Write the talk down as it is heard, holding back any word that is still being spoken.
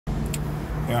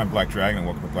Yeah, I'm Black Dragon, and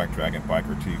welcome to Black Dragon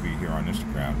Biker TV here on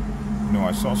Instagram. You know,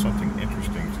 I saw something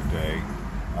interesting today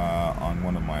on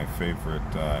one of my favorite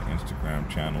Instagram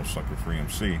channels, Sucker Free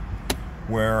MC,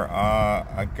 where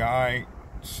a guy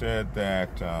said that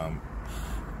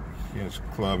his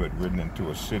club had ridden into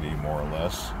a city, more or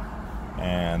less,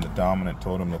 and the dominant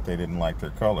told him that they didn't like their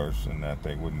colors and that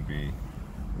they wouldn't be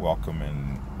welcome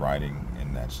in riding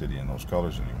in that city in those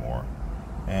colors anymore.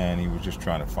 And he was just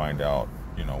trying to find out,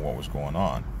 you know, what was going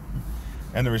on.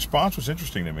 And the response was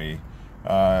interesting to me.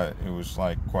 It was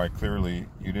like, quite clearly,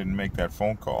 you didn't make that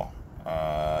phone call.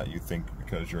 You think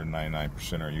because you're a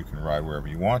 99%er you can ride wherever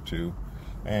you want to,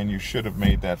 and you should have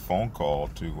made that phone call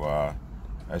to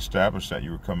establish that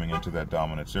you were coming into that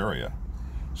dominance area.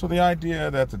 So the idea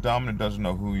that the dominant doesn't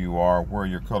know who you are, where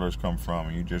your colors come from,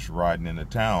 and you're just riding into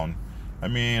town, I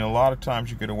mean, a lot of times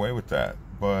you get away with that.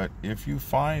 But if you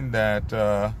find that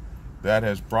that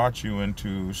has brought you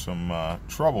into some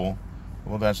trouble,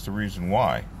 well, that's the reason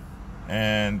why.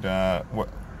 And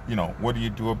what do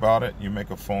you do about it? You make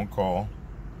a phone call.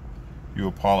 You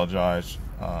apologize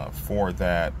for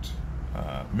that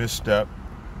misstep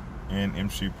in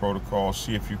MC protocol.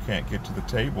 See if you can't get to the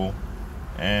table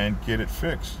and get it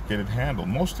fixed, get it handled.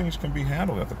 Most things can be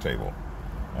handled at the table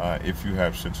if you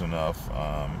have sense enough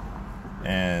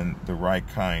and the right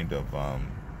kind of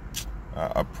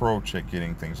approach at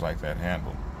getting things like that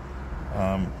handled.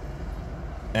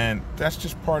 And that's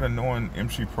just part of knowing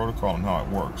MC protocol and how it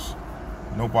works.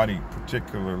 Nobody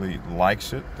particularly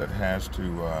likes it that has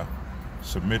to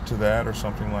submit to that or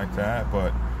something like that,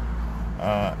 but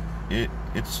it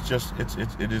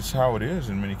is how it is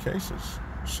in many cases.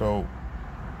 So,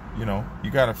 you know, you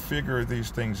got to figure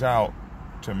these things out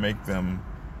to make them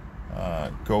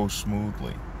go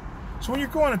smoothly. So when you're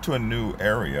going into a new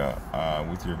area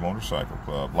with your motorcycle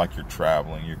club, like you're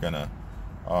traveling, you're gonna,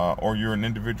 or you're an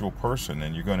individual person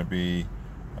and you're gonna be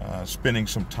spending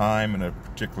some time in a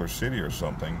particular city or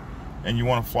something, and you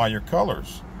want to fly your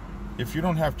colors. If you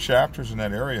don't have chapters in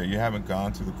that area, you haven't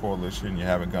gone through the coalition, you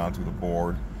haven't gone through the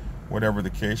board, whatever the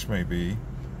case may be,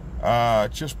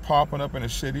 just popping up in a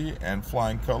city and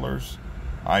flying colors,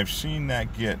 I've seen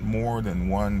that get more than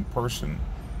one person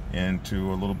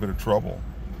into a little bit of trouble.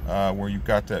 Where you've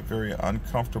got that very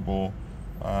uncomfortable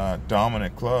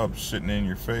dominant club sitting in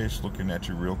your face, looking at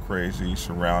you real crazy,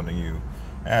 surrounding you,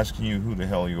 asking you who the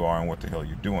hell you are and what the hell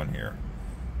you're doing here.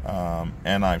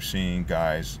 And I've seen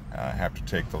guys have to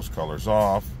take those colors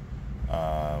off.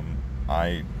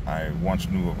 I once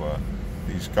knew of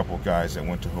these couple of guys that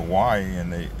went to Hawaii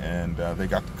and they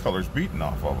got the colors beaten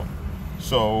off of them.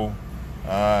 So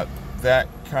that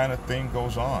kind of thing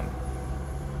goes on,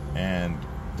 and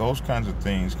those kinds of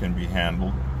things can be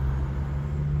handled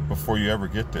before you ever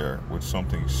get there with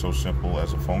something so simple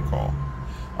as a phone call.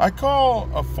 I call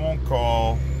a phone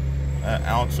call an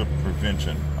ounce of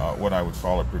prevention, what I would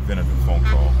call a preventative phone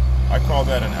call. I call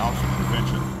that an ounce of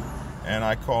prevention. And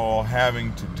I call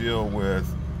having to deal with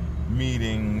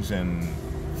meetings and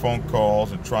phone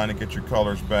calls and trying to get your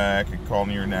colors back and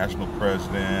calling your national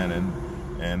president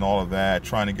and all of that,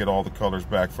 trying to get all the colors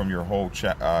back from your whole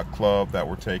club that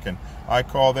were taken. I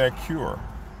call that cure.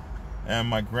 And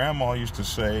my grandma used to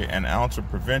say an ounce of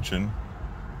prevention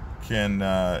can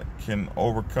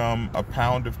overcome a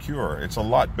pound of cure. It's a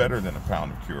lot better than a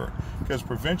pound of cure, because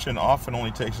prevention often only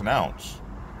takes an ounce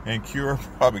and cure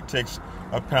probably takes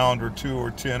a pound or 2 or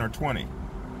 10 or 20.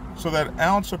 So that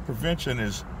ounce of prevention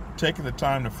is taking the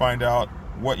time to find out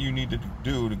what you need to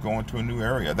do to go into a new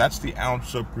area. That's the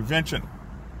ounce of prevention.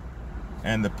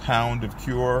 And the pound of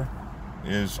cure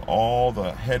is all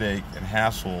the headache and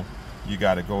hassle you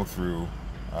got to go through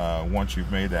once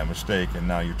you've made that mistake and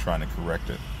now you're trying to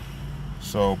correct it.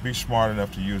 So be smart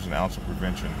enough to use an ounce of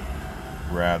prevention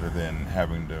rather than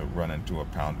having to run into a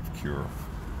pound of cure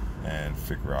and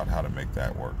figure out how to make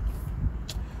that work.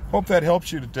 Hope that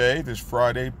helps you today, this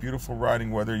Friday. Beautiful riding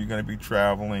weather. You're going to be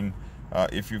traveling.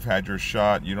 If you've had your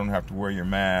shot, you don't have to wear your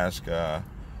mask.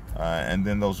 And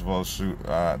then those of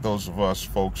us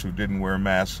folks who didn't wear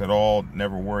masks at all,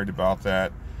 never worried about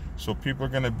that. So people are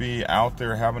going to be out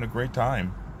there having a great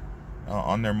time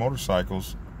on their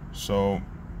motorcycles. So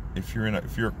if you're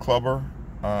a clubber,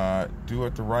 do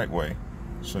it the right way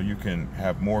so you can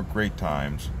have more great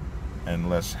times and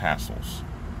less hassles.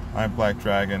 I'm Black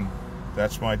Dragon.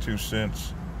 That's my 2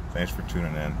 cents. Thanks for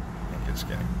tuning in, and get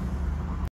skinny.